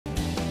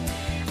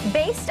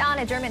Based on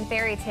a German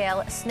fairy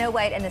tale, Snow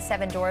White and the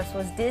Seven Dwarfs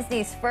was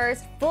Disney's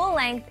first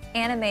full-length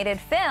animated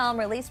film,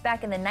 released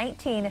back in the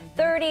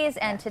 1930s,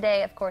 and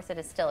today, of course, it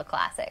is still a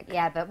classic.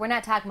 Yeah, but we're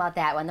not talking about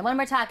that one. The one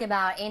we're talking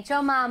about ain't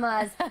your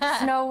mama's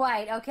Snow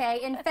White,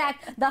 okay? In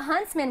fact, The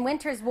Huntsman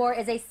Winter's War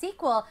is a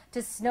sequel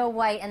to Snow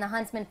White and the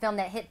Huntsman film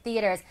that hit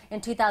theaters in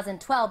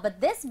 2012,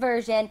 but this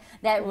version,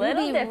 that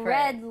ruby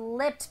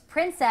red-lipped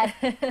princess,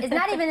 is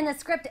not even in the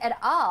script at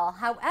all.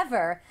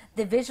 However,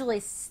 the visually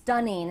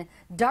stunning,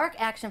 dark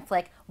action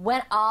flick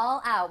went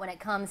all out when it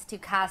comes to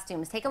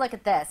costumes. Take a look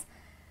at this.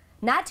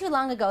 Not too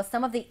long ago,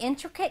 some of the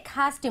intricate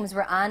costumes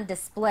were on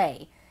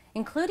display,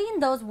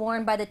 including those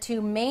worn by the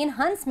two main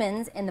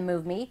huntsmen in the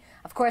movie.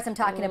 Of course, I'm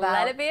talking about...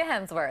 Let it be a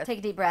Hemsworth. Take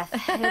a deep breath.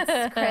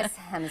 It's Chris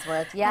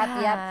Hemsworth. Yep.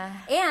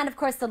 And, of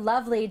course, the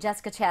lovely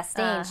Jessica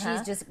Chastain.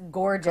 She's just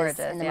gorgeous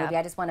in the movie.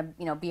 I just want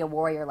to, be a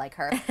warrior like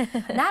her.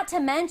 Not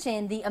to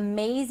mention the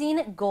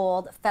amazing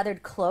gold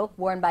feathered cloak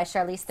worn by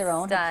Charlize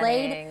Theron, who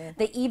played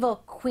the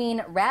evil Queen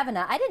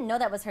Ravonna. I didn't know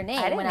that was her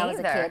name when I was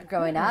a kid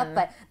growing up,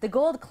 but the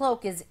gold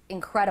cloak is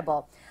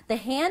incredible. The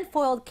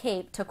hand-foiled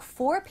cape took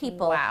 4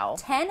 people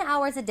 10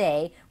 hours a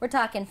day. We're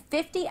talking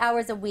 50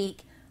 hours a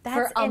week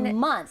for a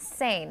month.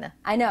 Insane.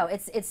 I know,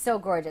 it's so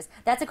gorgeous.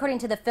 That's according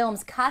to the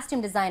film's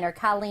costume designer,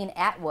 Colleen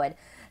Atwood.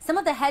 Some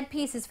of the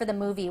headpieces for the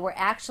movie were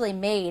actually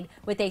made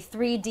with a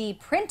 3D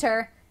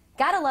printer.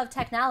 Gotta love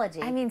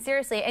technology. I mean,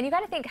 seriously, and you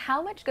gotta think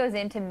how much goes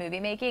into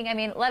movie making. I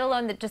mean, let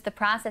alone just the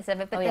process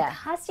of it, but the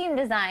costume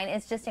design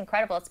is just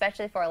incredible,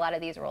 especially for a lot of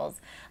these roles,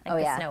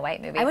 like the Snow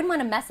White movie. I wouldn't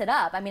want to mess it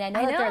up. I mean, I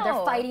know that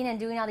they're fighting and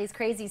doing all these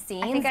crazy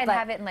scenes. I think I'd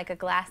have it in like a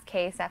glass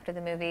case after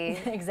the movie.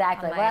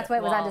 Exactly. Well, that's why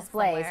it was on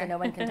display, so no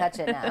one can touch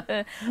it now.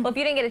 Well, if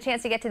you didn't get a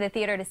chance to get to the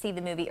theater to see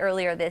the movie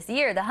earlier this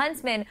year, The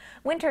Huntsman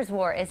Winter's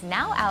War is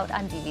now out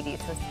on DVD,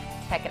 so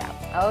check it out.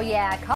 Oh, yeah.